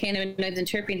increase in cannabinoids and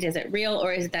terpenes, is it real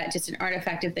or is that just an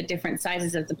artifact of the different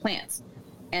sizes of the plants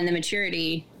and the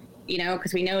maturity, you know,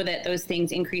 because we know that those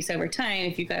things increase over time.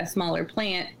 If you've got a smaller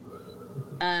plant,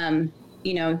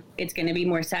 you know, it's going to be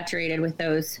more saturated with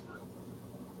those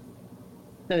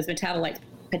metabolites.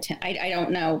 I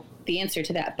don't know the answer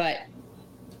to that, but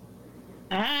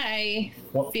I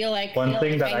feel like one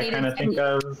thing that I kind of think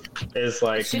of is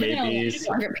like maybe,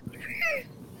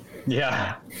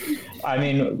 yeah, I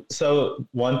mean, so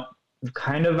one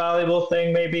kind of valuable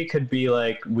thing maybe could be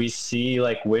like we see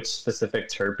like which specific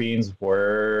terpenes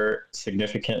were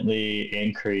significantly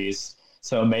increased.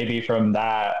 So maybe from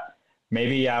that,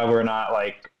 maybe, yeah, we're not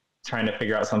like trying to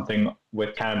figure out something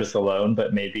with cannabis alone,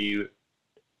 but maybe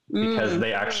because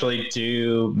they actually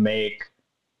do make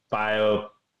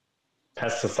biopesticides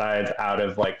out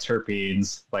of like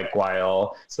terpenes, like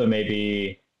guaiol. So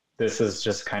maybe this is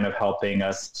just kind of helping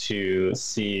us to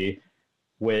see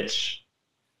which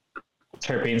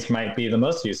terpenes might be the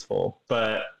most useful.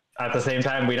 But at the same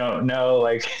time, we don't know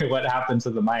like what happened to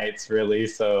the mites really.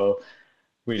 So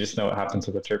we just know what happened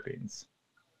to the terpenes.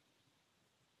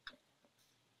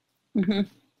 Mm-hmm.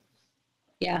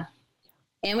 Yeah.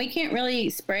 And we can't really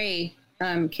spray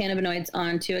cannabinoids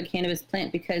onto a cannabis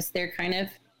plant because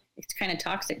it's kind of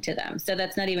toxic to them. So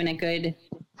that's not even a good,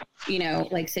 you know,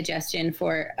 like suggestion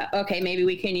for, okay, maybe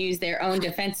we can use their own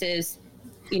defenses,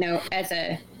 you know, as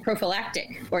a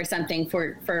prophylactic or something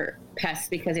for pests,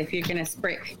 because if you're going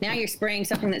to now you're spraying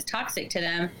something that's toxic to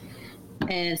them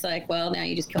and it's like, well, now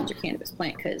you just killed your cannabis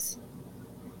plant because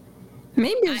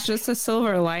maybe it's just a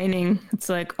silver lining. It's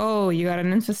like, oh, you got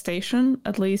an infestation.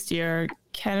 At least your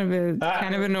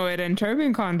cannabinoid and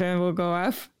terpene content will go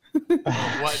up.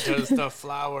 What does the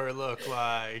flower look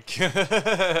like?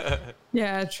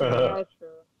 Yeah, true.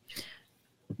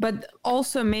 But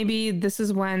also maybe this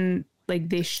is when like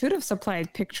they should have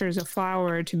supplied pictures of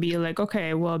flower to be like,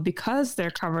 okay, well, because they're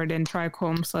covered in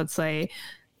trichomes, let's say,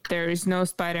 there is no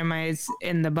spider mites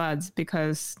in the buds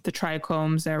because the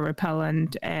trichomes are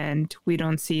repellent and we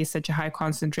don't see such a high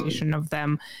concentration of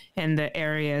them in the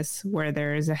areas where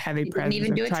there is a heavy presence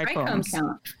of trichomes. You didn't even do a trichome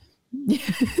count.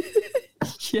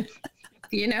 Yeah.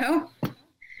 You know?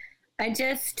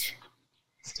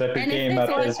 Step your game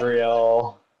up,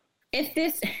 Israel. If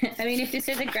this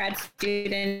is a grad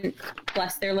student,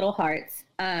 bless their little hearts,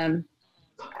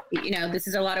 you know, this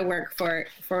is a lot of work for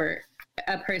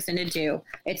a person to do.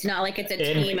 It's not like it's a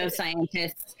team of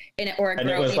scientists or a girl. And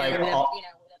it was like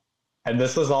and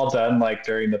this was all done like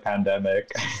during the pandemic,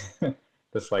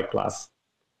 this like last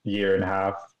year and a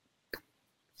half.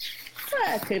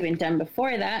 Well, it could have been done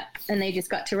before that, and they just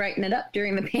got to writing it up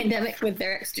during the pandemic with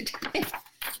their extra time.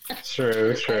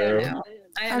 True, I true. don't know.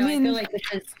 I don't I know. mean- I feel like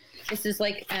this is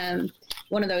like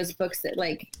one of those books that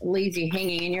like leaves you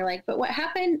hanging, and you're like, but what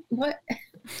happened? What?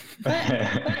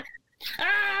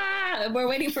 We're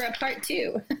waiting for a part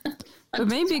 2. But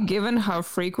maybe given how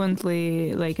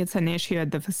frequently like it's an issue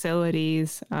at the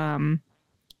facilities,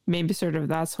 maybe sort of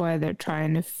that's why they're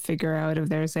trying to figure out if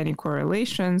there's any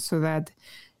correlation so that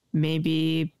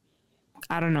maybe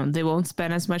I don't know, they won't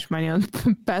spend as much money on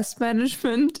pest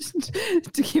management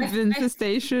to keep the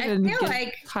infestation I and feel get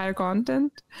like- higher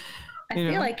content. I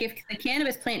feel like if the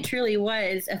cannabis plant truly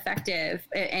was effective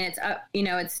and it's up,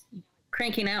 it's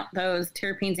cranking out those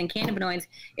terpenes and cannabinoids,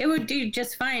 it would do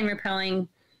just fine repelling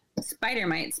spider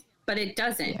mites, but it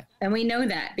doesn't. Yeah. And we know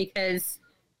that because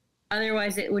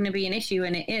otherwise it wouldn't be an issue,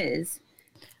 and it is.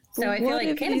 So I feel what like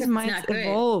if cannabis these is mites not good.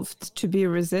 evolved to be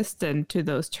resistant to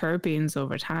those terpenes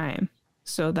over time?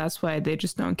 So that's why they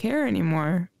just don't care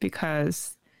anymore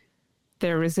because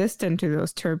they're resistant to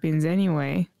those terpenes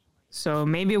anyway. So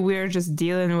maybe we're just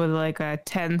dealing with like a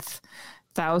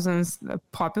 10,000th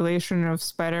population of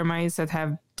spider mites that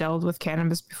have dealt with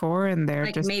cannabis before, and they're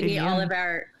Like just maybe immune.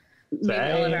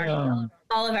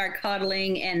 all of our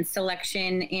coddling and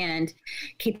selection and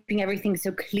keeping everything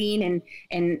so clean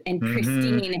and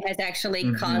pristine has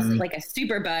actually caused like a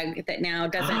super bug that now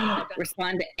doesn't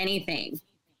respond to anything.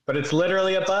 But it's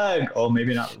literally a bug. Oh,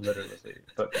 maybe not literally,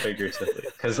 but figuratively.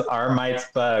 Because are mites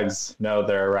bugs? No,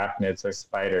 they're arachnids or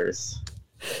spiders.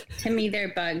 To me,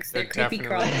 they're bugs. They're creepy definitely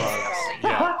crawlers. bugs.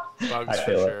 Yeah, bugs I for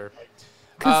feel it. sure.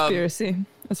 Conspiracy.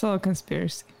 It's all a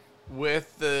conspiracy.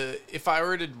 If I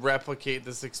were to replicate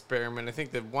this experiment, I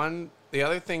think the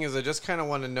other thing is I just kind of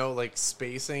want to know, like,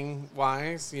 spacing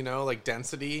wise, like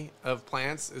density of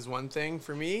plants is one thing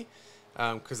for me.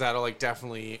 Because that'll like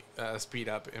definitely speed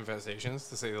up infestations,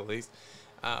 to say the least.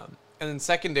 And then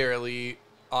secondarily,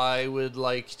 I would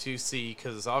like to see,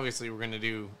 because obviously we're going to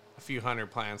do a few hundred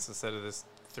plants instead of this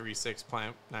 3-6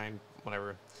 plant, 9,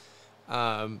 whatever.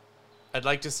 I'd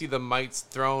like to see the mites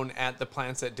thrown at the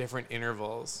plants at different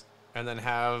intervals, and then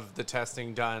have the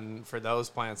testing done for those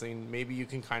plants. And maybe you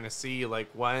can kind of see like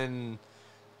when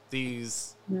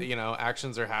these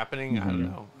actions are happening. I don't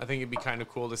know. I think it'd be kind of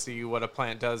cool to see what a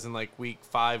plant does in like week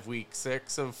 5, week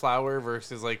 6 of flower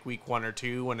versus like week 1 or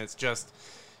 2 when it's just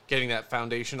getting that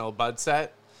foundational bud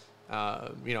set.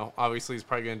 Obviously it's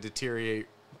probably going to deteriorate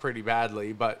pretty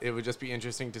badly, but it would just be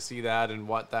interesting to see that and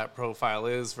what that profile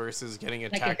is versus getting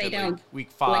attacked at like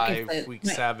week 5, week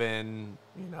 7,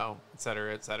 et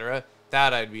cetera, et cetera.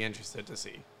 That I'd be interested to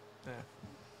see.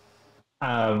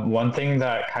 Yeah. One thing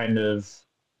that kind of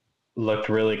looked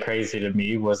really crazy to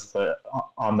me was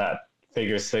on that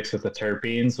figure 6 with the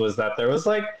terpenes was that there was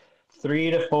like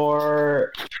 3 to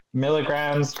 4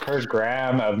 milligrams per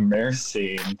gram of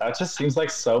myrcene. That just seems like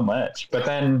so much. But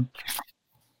then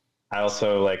I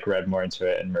also like read more into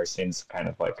it, and myrcene's kind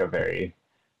of like a very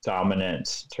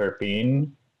dominant terpene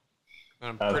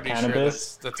of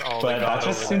cannabis. That's all. But that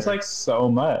just seems like so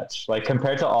much. Like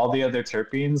compared to all the other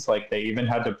terpenes, like they even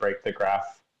had to break the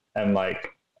graph and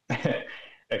like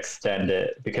extend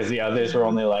it because the others were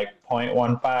only like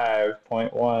 0.15,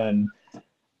 0.1,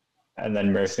 and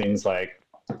then myrcene's like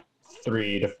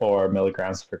 3 to 4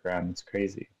 milligrams per gram. It's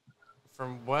crazy.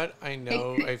 From what I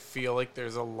know, I feel like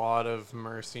there's a lot of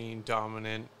myrcene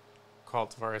dominant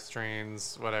cultivar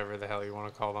strains, whatever the hell you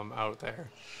want to call them, out there.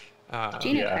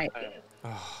 Genotype.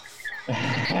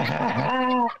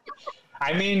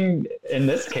 I mean, in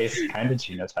this case, kind of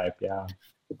genotype, yeah.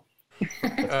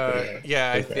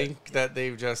 I think that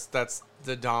that's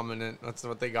the dominant, that's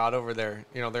what they got over there.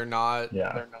 They're not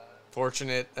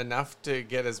fortunate enough to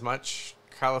get as much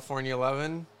California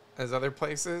 11 as other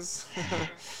places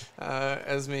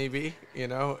as maybe,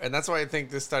 and that's why I think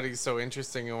this study is so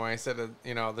interesting. And why I said,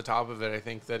 at the top of it, I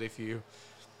think that if you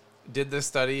did this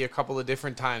study a couple of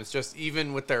different times, just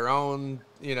even with their own,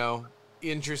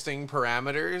 interesting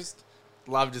parameters,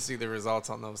 love to see the results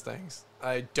on those things.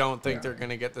 I don't think they're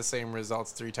going to get the same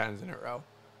results 3 times in a row.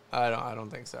 I don't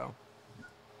think so.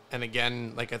 And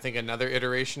again, like I think another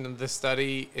iteration of this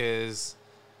study is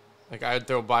like I would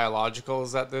throw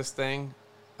biologicals at this thing,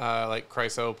 like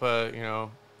Chrysopa,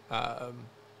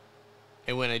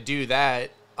 and when I do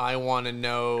that, I want to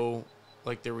know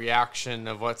like the reaction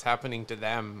of what's happening to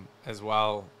them as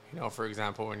well. For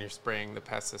example, when you're spraying the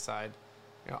pesticide,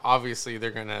 obviously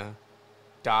they're going to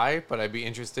die, but I'd be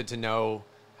interested to know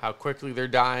how quickly they're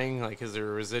dying. Like, is there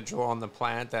a residual on the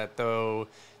plant that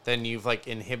then you've like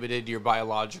inhibited your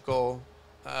biological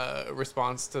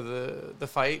response to the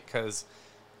fight? Because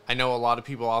I know a lot of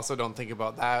people also don't think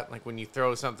about that. Like when you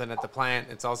throw something at the plant,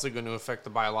 it's also going to affect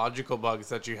the biological bugs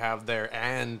that you have there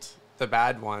and the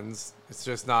bad ones. It's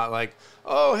just not like,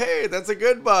 oh, hey, that's a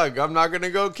good bug, I'm not going to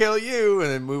go kill you, and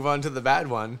then move on to the bad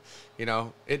one. You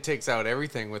know, it takes out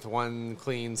everything with one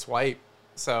clean swipe.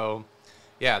 So,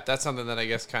 yeah, that's something that I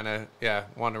guess kind of,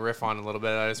 want to riff on a little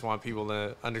bit. I just want people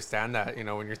to understand that, you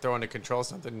know, when you're throwing to control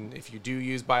something, if you do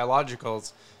use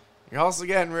biologicals, you're also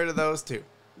getting rid of those too.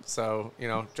 So, you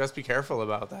know, just be careful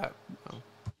about that.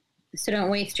 So don't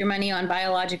waste your money on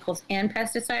biologicals and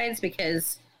pesticides,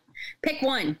 because pick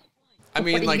one. I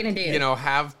mean, what are like, you gonna do? You know,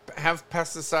 have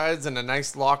pesticides in a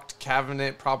nice locked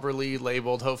cabinet, properly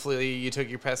labeled. Hopefully you took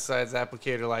your pesticides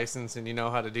applicator license and you know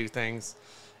how to do things.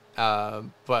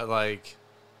 But like,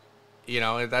 you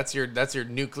know, that's your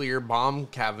nuclear bomb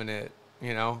cabinet.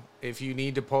 You know, if you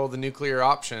need to pull the nuclear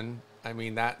option, I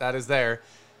mean, that is there.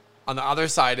 On the other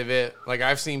side of it, like,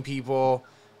 I've seen people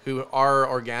who are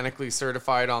organically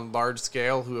certified on large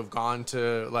scale who have gone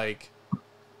to like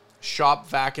shop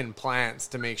vac plants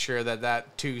to make sure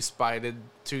that two-spotted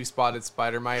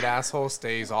spider mite asshole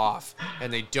stays off,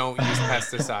 and they don't use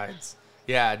pesticides.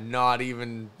 Yeah,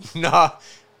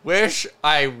 wish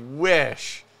I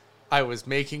was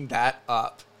making that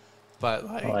up, but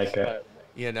like, I like it.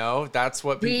 You know, that's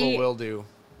what people will do.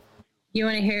 You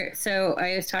want to hear? So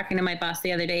I was talking to my boss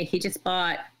the other day. He just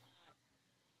bought,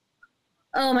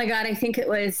 oh my God, I think it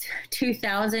was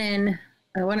 2,000.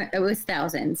 It was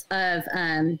thousands of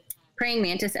praying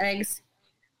mantis eggs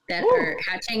that are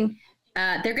hatching.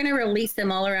 They're going to release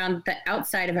them all around the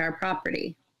outside of our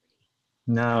property.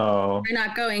 No, They're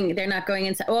not going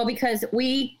inside. Well, because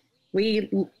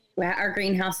our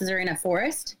greenhouses are in a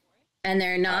forest, and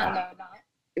they're not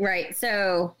right.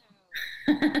 So,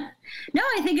 no,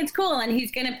 I think it's cool. And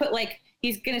he's going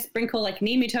to sprinkle like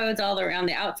nematodes all around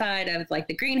the outside of like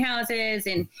the greenhouses,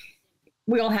 and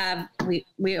we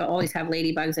always have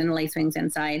ladybugs and lacewings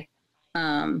inside.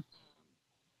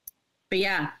 But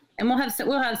yeah, and we'll have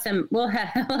some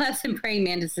praying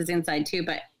mantises inside too.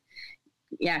 But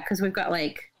yeah, because we've got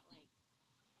like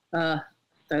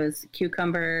those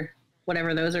cucumber,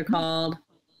 whatever those are called,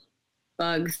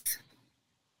 bugs,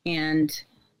 and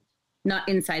not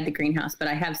inside the greenhouse, but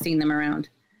I have seen them around.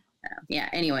 Yeah.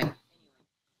 Anyway,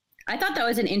 I thought that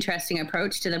was an interesting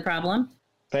approach to the problem.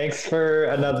 Thanks for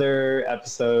another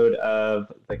episode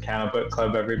of the Cannabis Book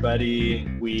Club,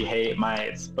 everybody. We hate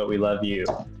mites, but we love you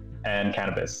and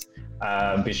cannabis.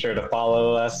 Be sure to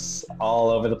follow us all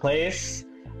over the place,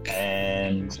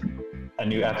 and a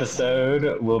new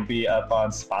episode will be up on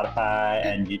Spotify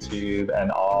and YouTube and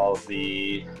all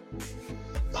the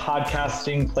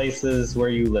podcasting places where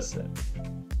you listen.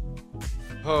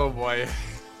 Oh boy.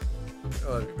 I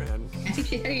love you, man. I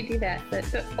think how you do that.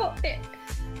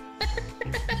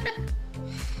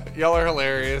 Y'all are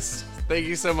hilarious. Thank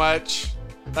you so much.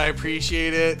 I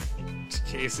appreciate it.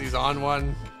 Casey's on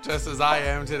one, just as I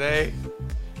am today.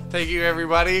 Thank you,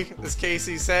 everybody. As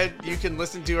Casey said, you can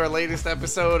listen to our latest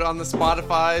episode on the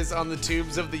Spotifys, on the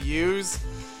tubes of the U's,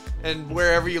 and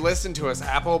wherever you listen to us.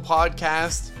 Apple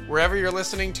Podcast, wherever you're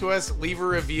listening to us, leave a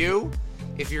review.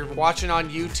 If you're watching on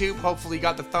YouTube, hopefully you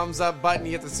got the thumbs up button,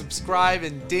 you hit the subscribe,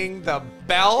 and ding the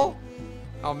bell.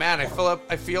 Oh man, I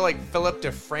feel like Philip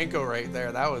DeFranco right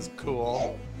there. That was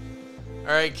cool. All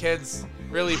right, kids,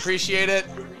 really appreciate it.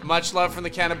 Much love from the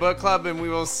Cannabis Book Club, and we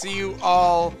will see you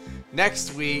all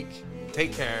next week.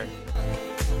 Take care.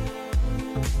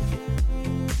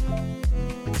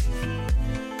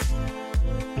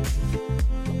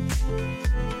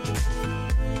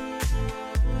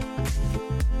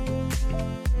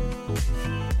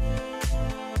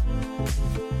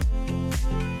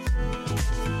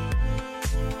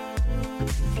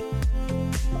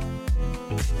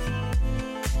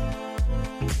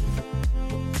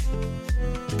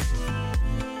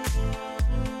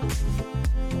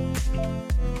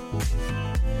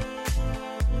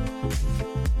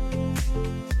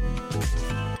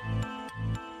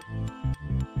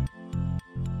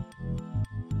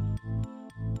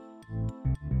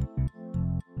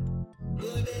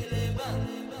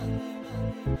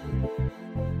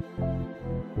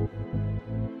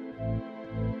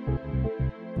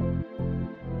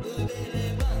 Baby,